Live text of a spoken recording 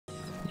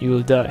you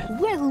will die.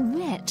 Well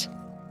met.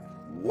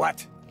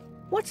 What?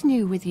 What's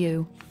new with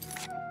you?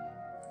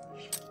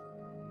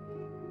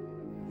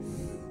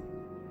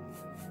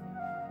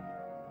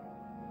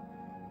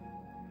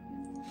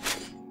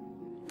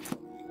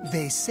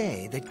 They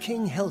say that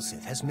King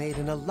Helseth has made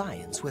an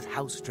alliance with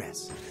House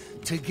Dress.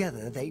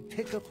 Together they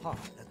pick apart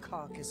the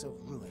carcass of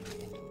ruin.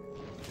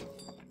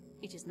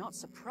 It is not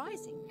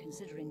surprising,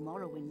 considering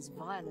Morrowind's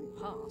violent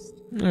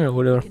past. Yeah,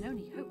 whatever. We can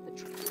only hope the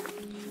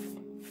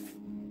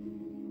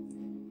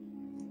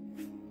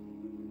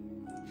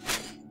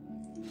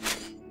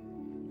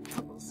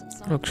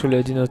Actually,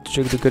 I did not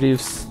check the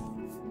graves.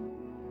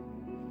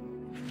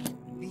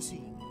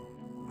 BC,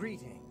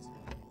 greetings.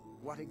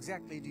 What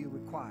exactly do you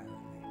require of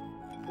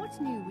me? What's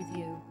new with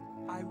you?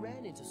 I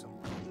ran into some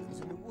problems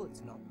in the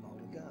woods not long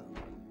ago.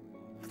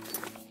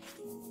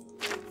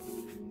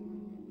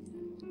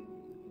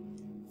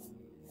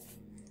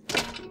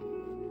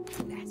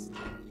 Nasty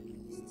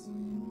beasts.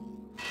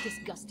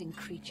 Disgusting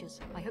creatures.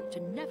 I hope to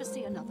never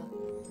see another.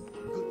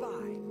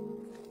 Goodbye.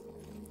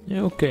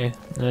 Yeah, okay,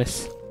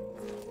 nice.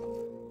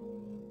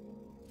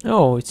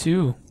 Oh, it's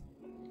you.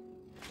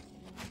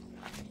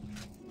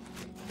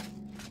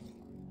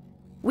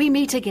 We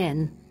meet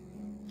again.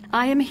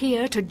 I am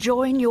here to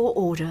join your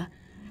order,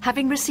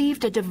 having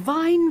received a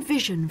divine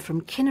vision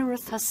from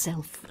Kinnereth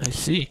herself. I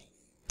see.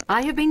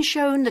 I have been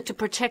shown that to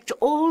protect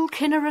all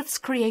Kinnereth's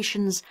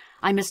creations,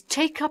 I must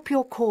take up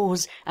your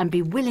cause and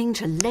be willing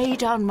to lay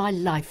down my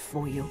life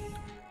for you.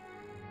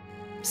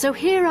 So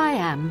here I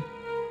am.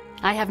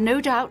 I have no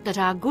doubt that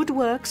our good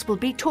works will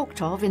be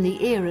talked of in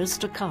the eras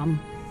to come.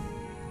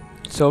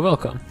 So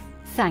welcome.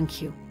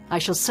 Thank you. I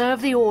shall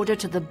serve the order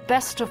to the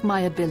best of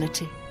my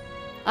ability.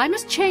 I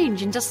must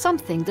change into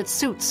something that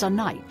suits a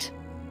knight.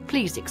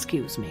 Please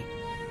excuse me.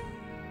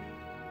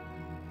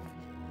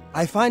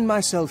 I find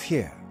myself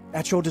here,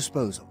 at your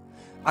disposal.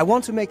 I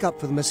want to make up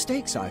for the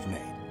mistakes I've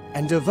made,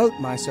 and devote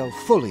myself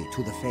fully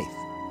to the faith.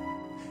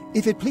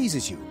 If it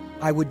pleases you,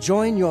 I would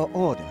join your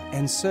order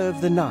and serve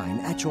the Nine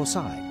at your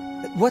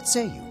side. What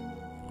say you?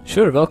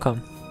 Sure,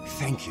 welcome.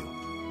 Thank you.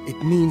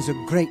 It means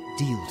a great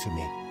deal to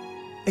me.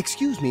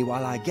 Excuse me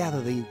while I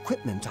gather the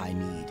equipment I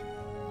need.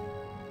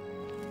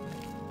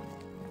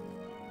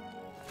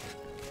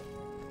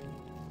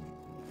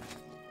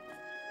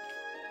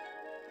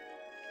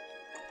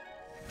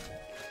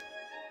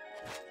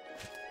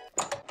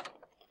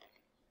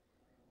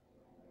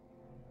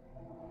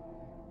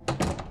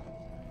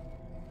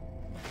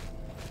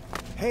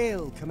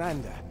 Hail,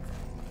 Commander.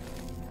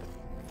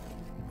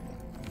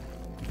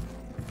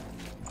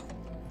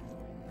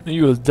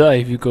 You will die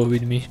if you go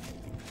with me.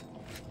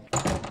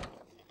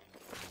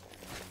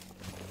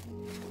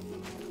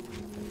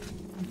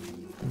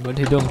 But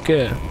he don't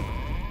care.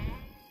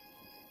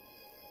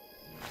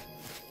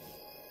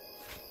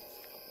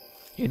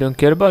 You don't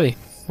care, buddy?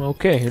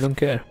 Okay, you don't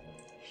care.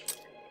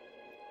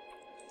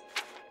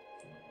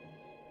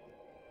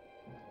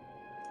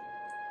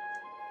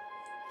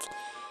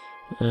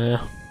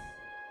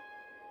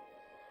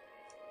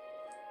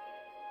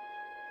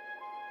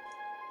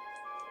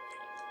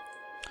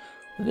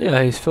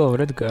 Yeah, he's full of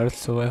Redguard,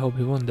 so I hope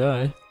he won't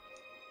die.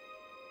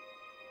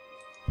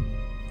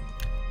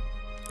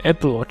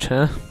 Apple Watch,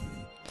 huh?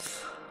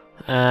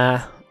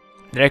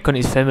 Reckon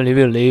his family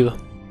will leave.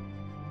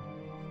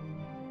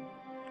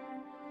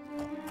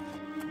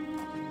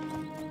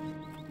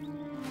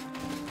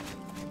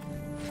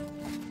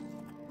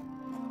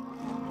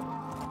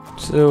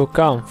 So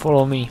come,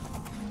 follow me.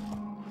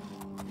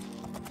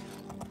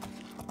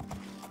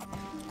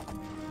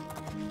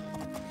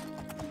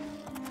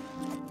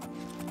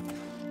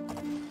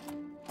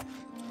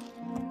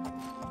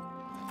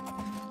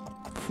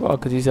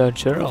 Fuck, these are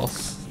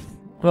Gerals.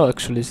 Well,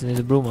 actually, it's in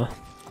the Bruma.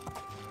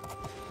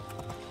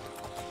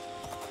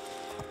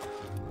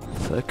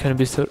 So I can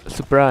be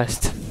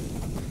surprised.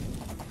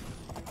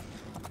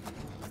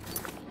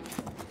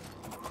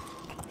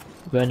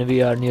 When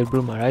we are near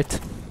Bruma, right?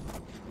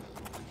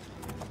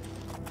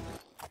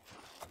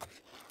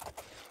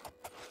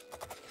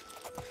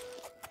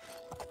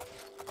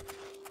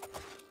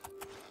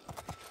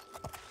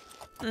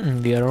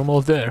 We are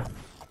almost there.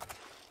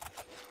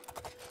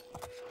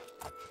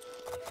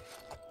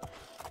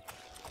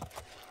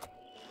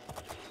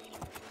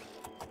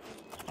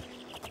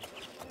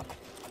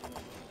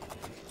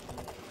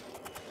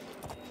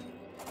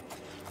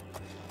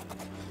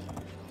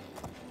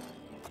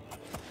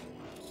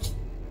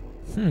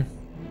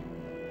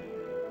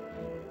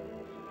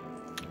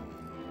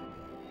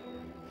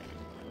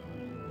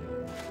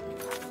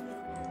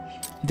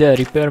 Did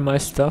I repair my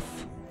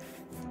stuff?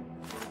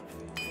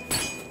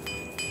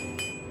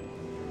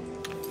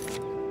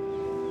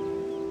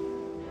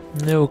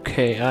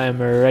 Okay, I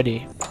am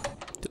ready.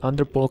 The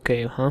Underpall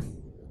cave, huh?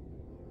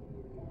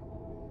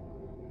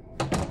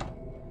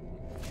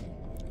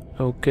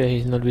 Okay,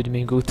 he's not with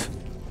me, good.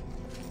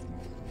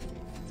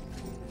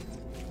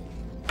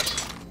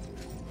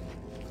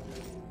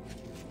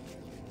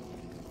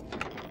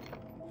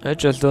 I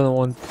just don't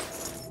want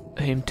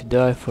him to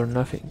die for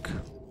nothing.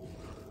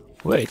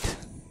 Wait.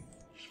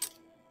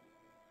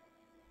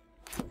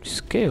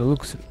 cave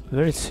looks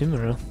very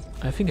similar.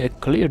 I think I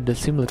cleared the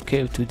similar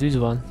cave to this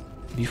one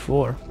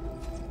before.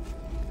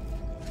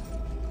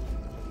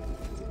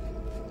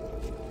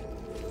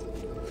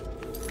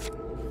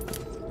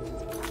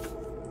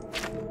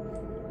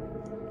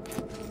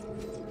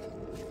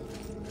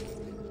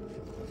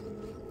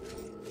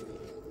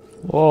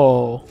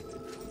 Whoa.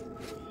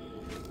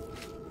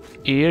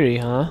 Eerie,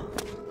 huh?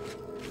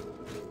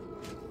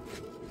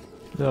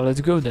 Well,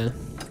 let's go then.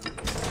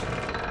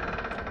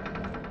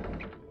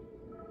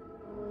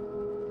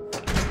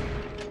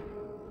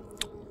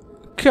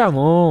 Come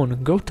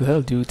on, go to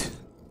hell, dude.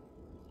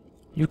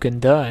 You can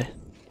die.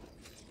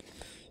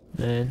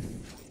 Man.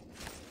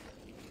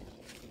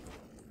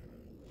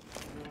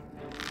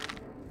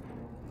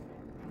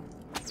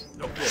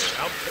 Don't worry,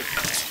 I'll take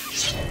it.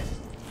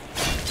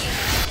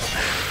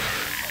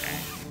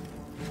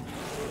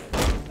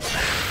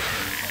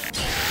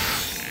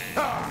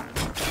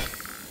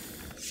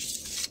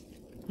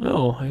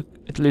 Oh,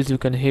 at least you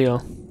can heal.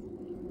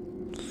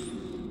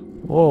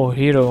 Whoa,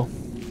 hero.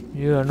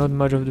 You are not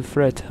much of the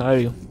threat, are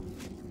you?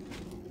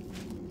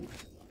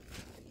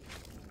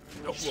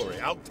 Don't worry,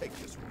 I'll take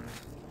this one.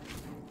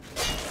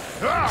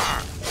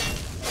 Ah!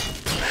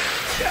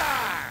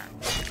 Ah!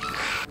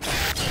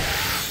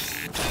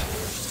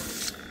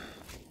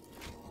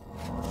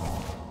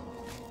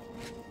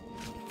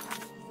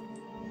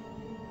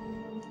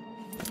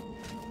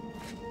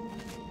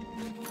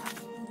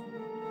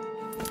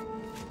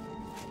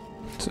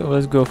 So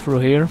let's go through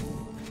here.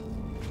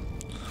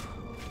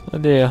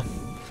 And yeah,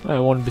 I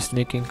won't be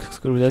sneaking,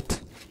 screw that.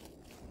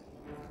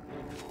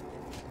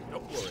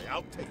 Don't worry,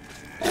 I'll take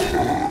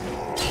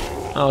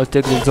this. I'll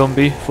take the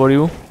zombie for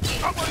you.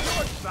 I'm on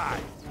your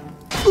side.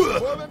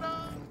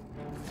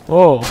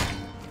 Whoa!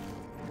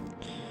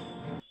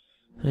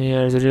 Yeah,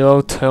 there's a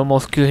reload, I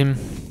almost killed him.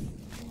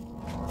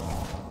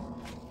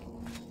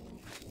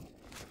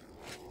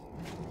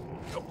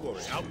 Don't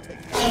worry, I'll take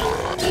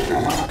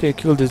it. Okay,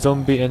 kill the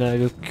zombie and I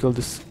will kill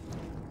this.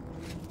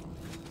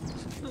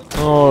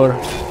 Or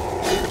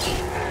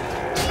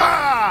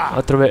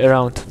other way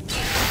around.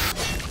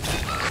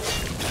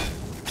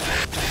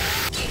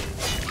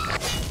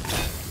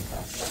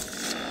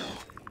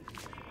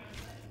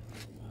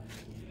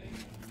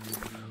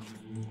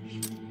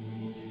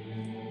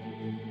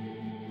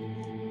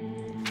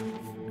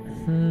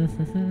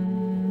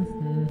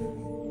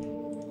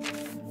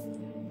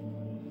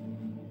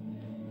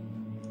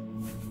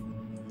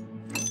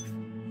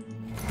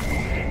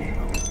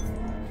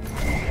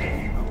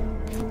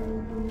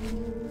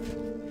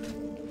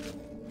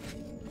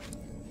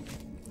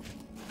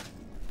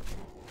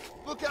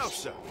 Look out,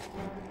 sir.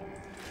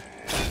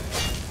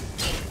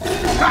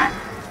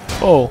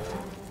 Oh,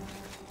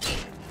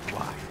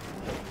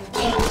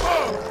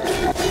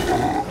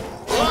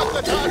 Lock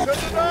the Tasha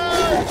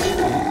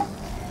tonight!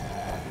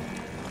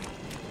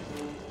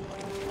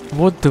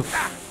 what the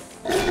f—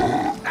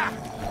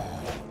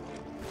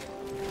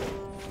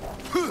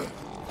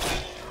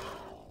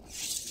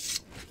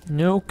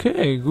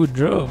 Okay, good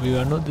job, you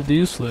are not that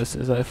useless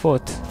as I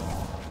thought.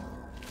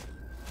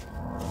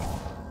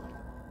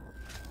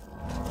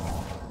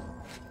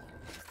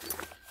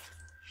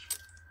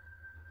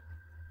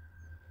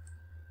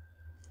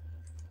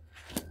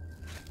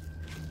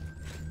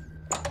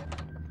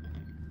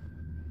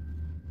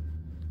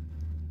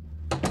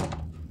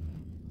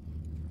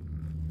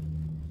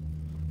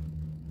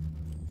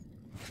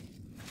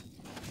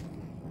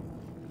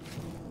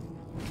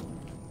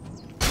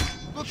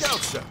 Look out,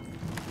 sir.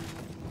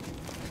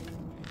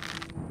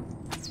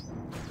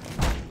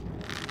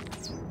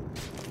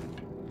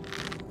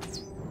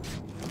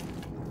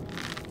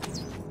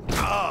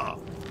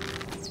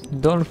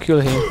 Don't kill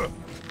him.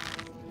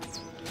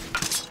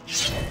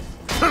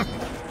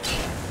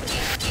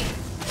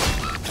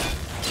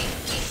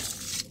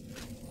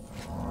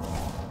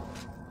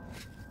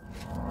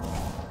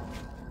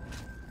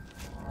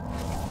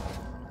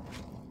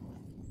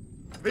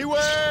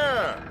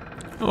 Beware!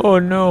 Oh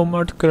no,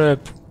 mud crab.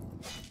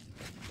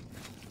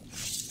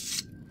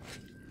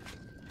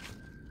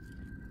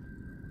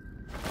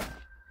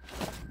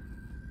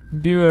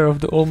 Beware of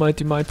the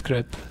almighty mud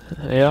crab.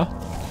 Yeah?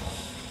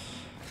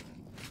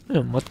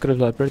 Yeah, mud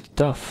crabs are pretty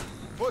tough.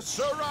 For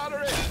Sir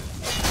Roderick!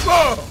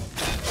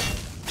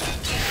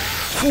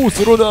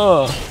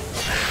 Fußruder!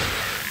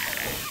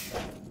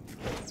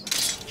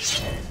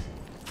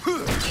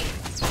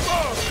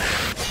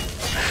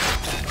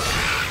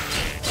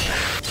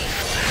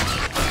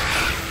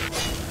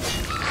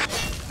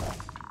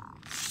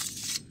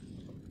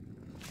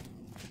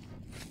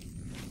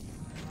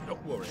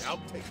 Don't worry, I'll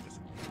take this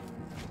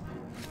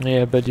one.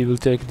 Yeah, I bet you will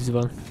take this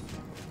one.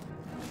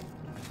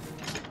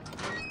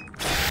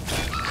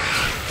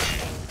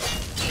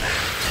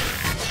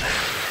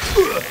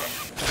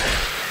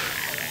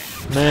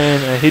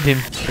 Man, I hit him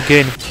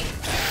again.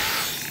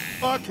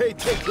 Okay,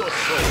 take your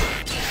soul.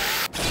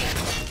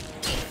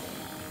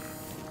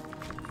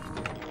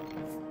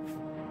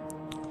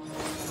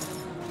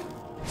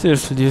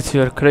 Seriously, dude,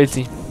 you are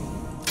crazy.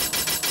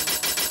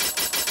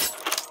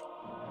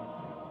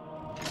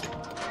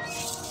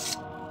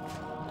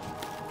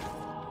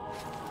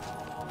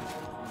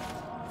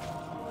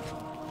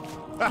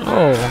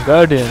 Oh,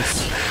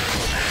 Guardians.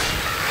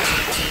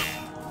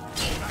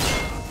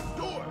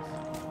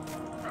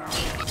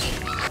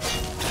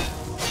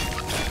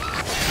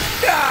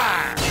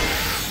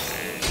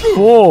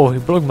 Whoa, he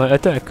blocked my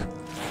attack.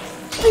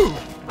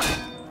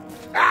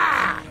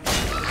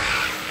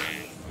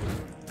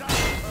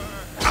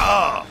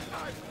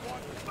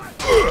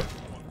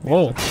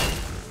 Whoa.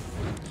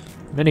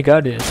 Many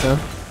Guardians, huh?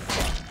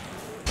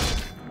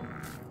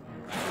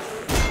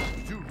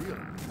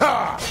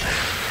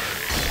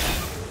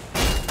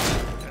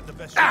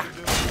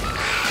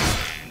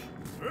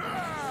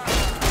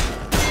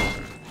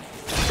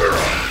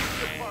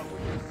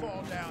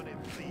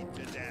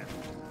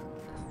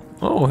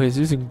 Oh, he's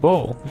using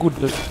bow. Good,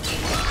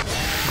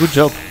 good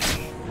job.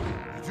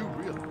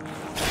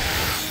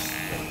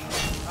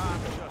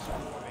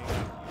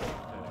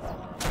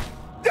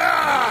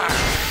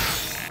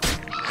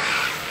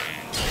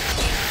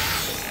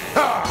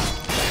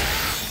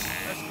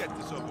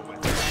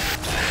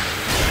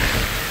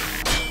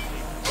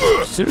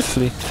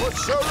 Seriously,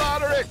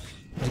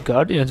 the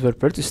Guardians were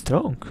pretty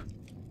strong.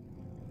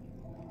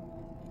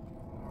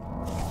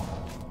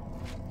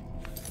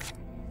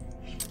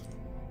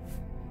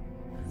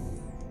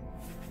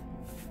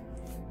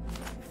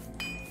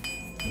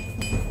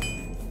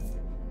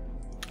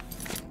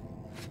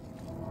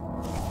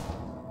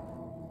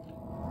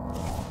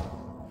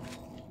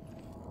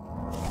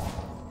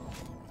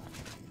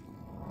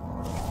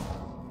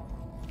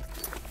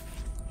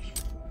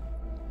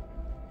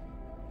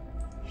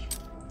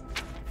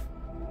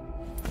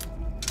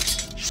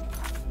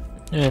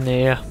 And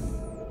yeah,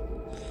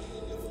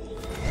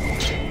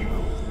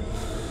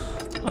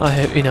 I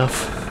have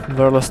enough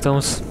Varla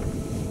stones.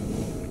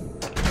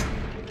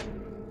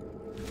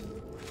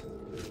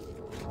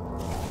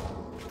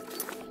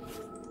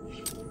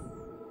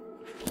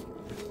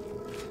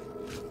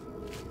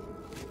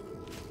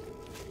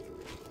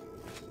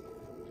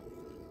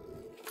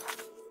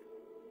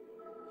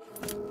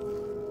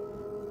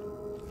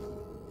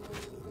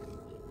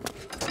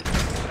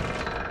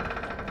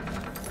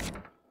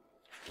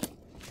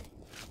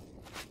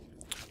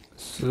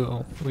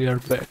 So we are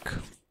back.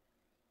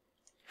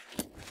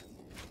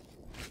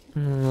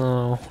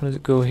 Now let's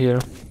go here.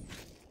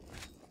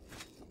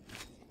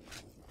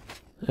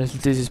 As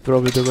this is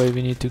probably the way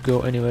we need to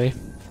go anyway.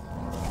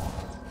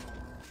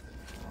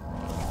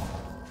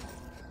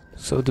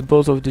 So the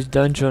boss of this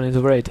dungeon is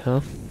red, huh?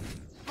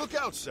 Look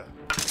out, sir.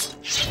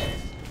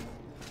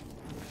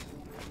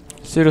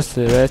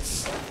 Seriously,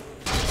 rats.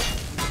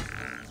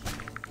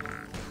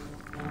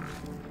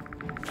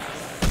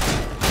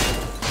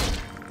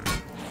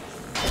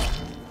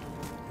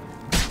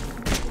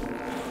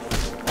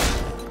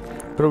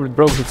 Probably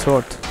broke his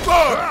sword.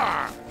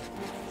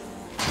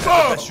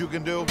 Best you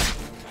can do.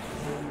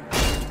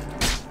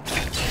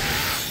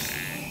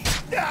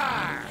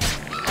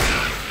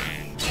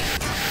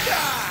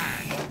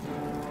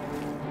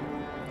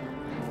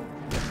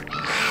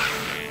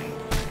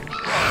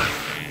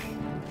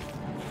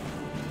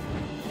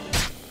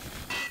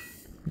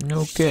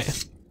 Okay.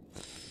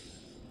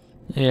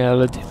 Yeah,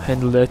 let him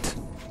handle that.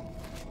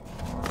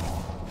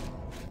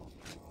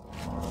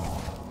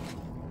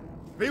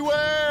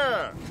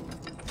 Beware!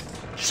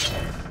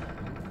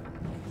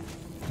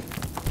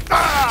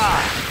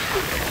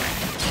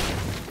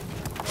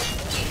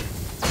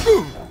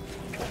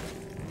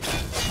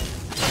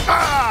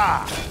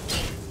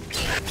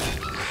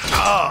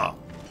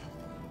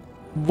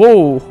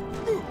 Whoa!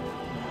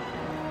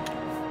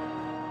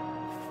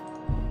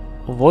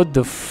 What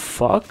the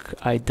fuck?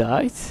 I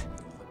died?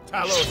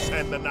 Talos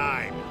and the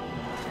Nine.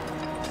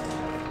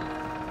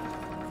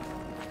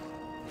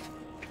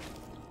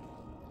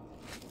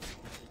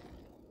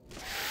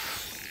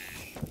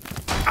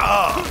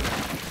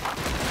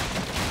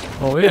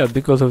 Oh yeah,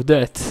 because of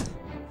that.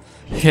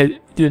 I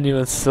didn't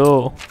even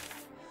saw.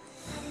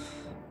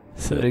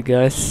 Sorry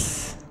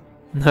guys.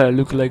 Now I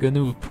look like a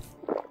noob.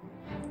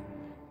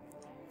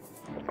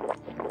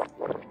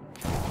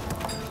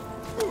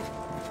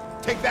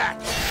 Take that!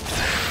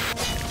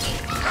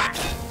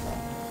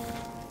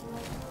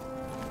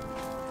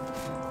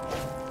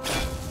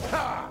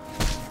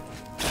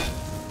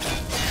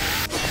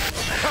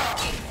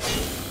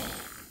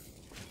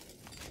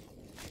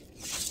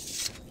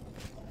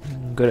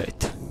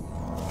 Great.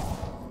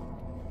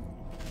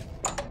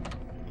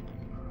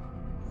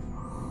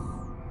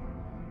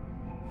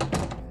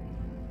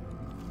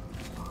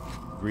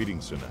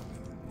 Greetings, Suna.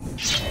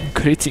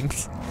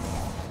 Greetings.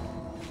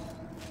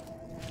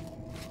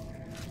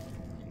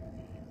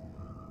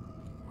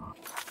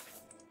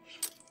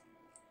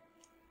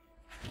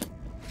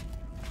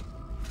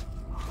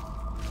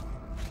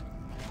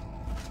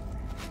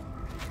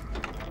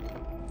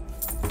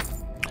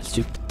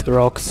 Stupid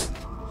rocks.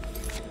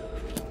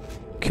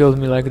 Killed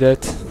me like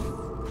that.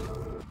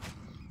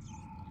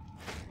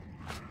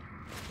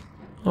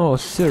 Oh,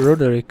 Sir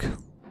Roderick.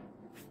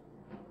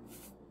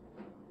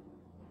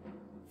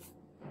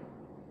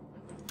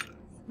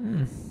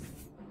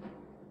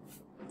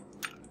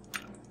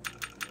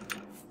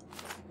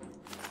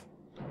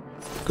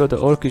 Got the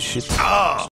orcish shit.